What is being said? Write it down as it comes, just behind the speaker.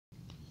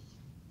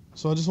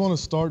So I just want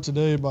to start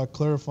today by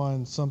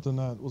clarifying something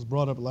that was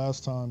brought up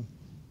last time.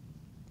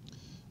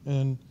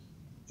 And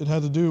it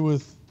had to do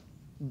with,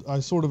 I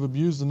sort of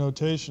abused the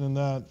notation in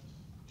that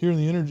here in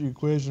the energy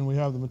equation we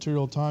have the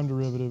material time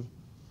derivative,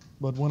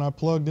 but when I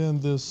plugged in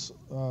this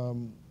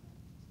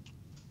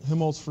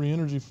Helmholtz free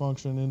energy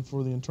function in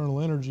for the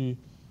internal energy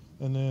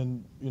and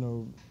then,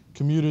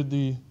 commuted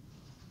the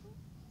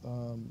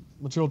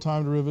material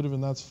time derivative,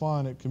 and that's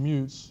fine, it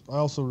commutes. I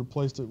also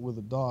replaced it with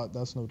a dot.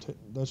 That's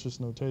just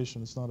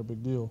notation. It's not a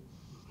big deal.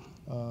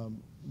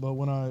 But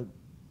when I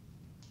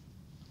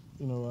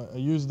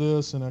used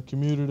this and I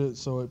commuted it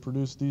so it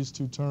produced these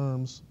two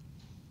terms,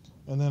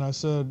 and then I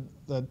said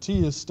that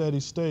T is steady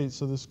state,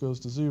 so this goes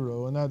to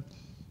 0, and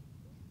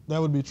that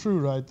would be true,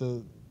 right?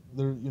 The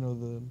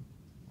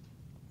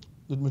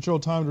material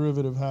time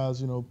derivative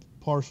has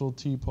partial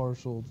T,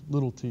 partial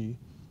little t.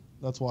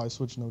 That's why I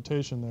switched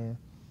notation there.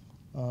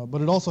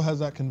 But it also has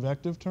that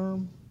convective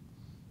term.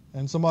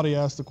 And somebody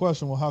asked the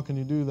question, well, how can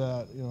you do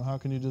that? How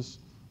can you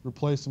just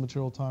replace the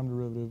material time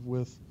derivative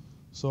with?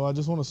 So I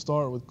just want to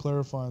start with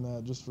clarifying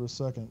that just for a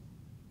second.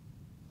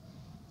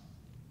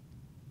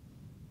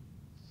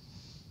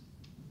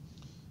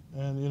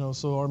 And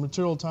so our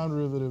material time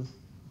derivative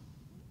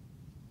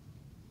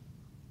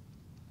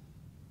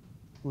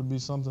would be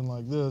something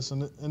like this.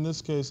 And in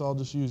this case, I'll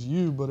just use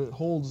U, but it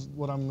holds,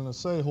 what I'm going to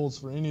say holds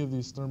for any of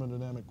these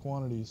thermodynamic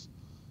quantities.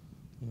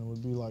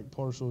 Would be like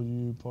partial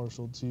U,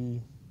 partial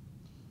T,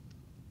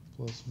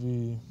 plus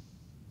V,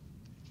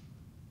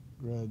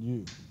 grad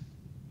U,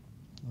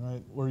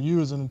 right? Where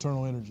U is an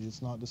internal energy,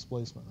 it's not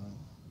displacement,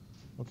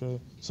 right? Okay,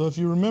 so if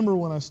you remember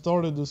when I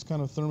started this kind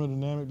of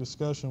thermodynamic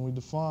discussion, we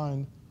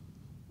defined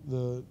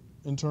the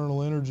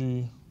internal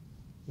energy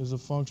as a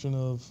function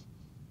of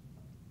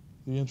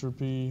the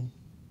entropy,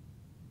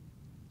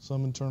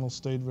 some internal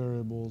state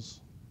variables,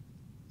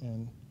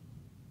 and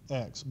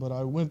X. But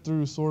I went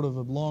through sort of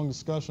a long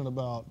discussion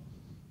about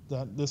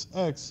that this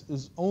X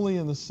is only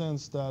in the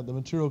sense that the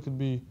material could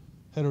be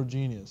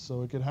heterogeneous.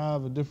 So it could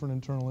have a different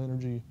internal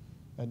energy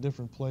at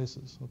different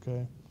places,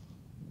 okay?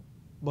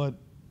 But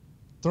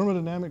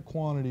thermodynamic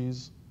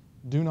quantities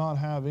do not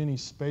have any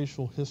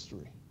spatial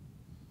history.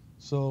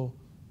 So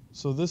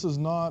this is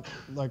not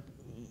like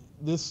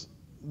this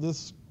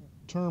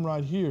term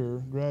right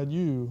here, grad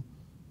U,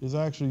 is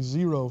actually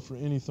 0 for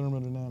any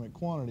thermodynamic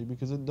quantity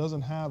because it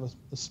doesn't have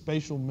a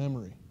spatial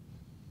memory.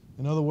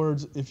 In other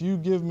words, if you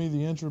give me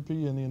the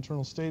entropy and the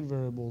internal state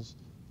variables,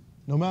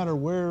 no matter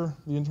where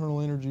the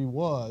internal energy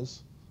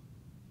was,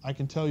 I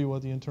can tell you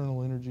what the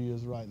internal energy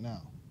is right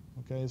now.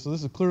 Okay, so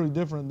this is clearly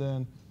different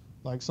than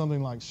like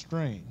something like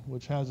strain,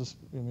 which has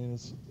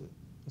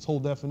its whole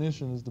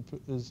definition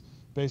is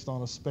based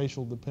on a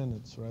spatial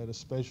dependence, right? A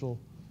spatial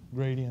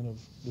gradient of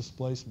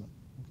displacement.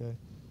 Okay,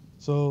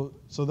 so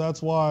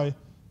that's why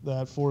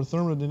that for a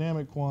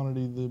thermodynamic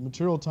quantity, the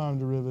material time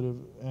derivative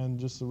and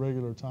just the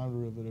regular time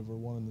derivative are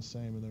one and the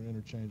same, and they're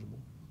interchangeable.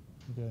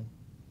 Okay,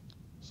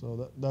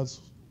 so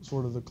that's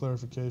sort of the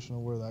clarification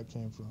of where that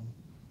came from.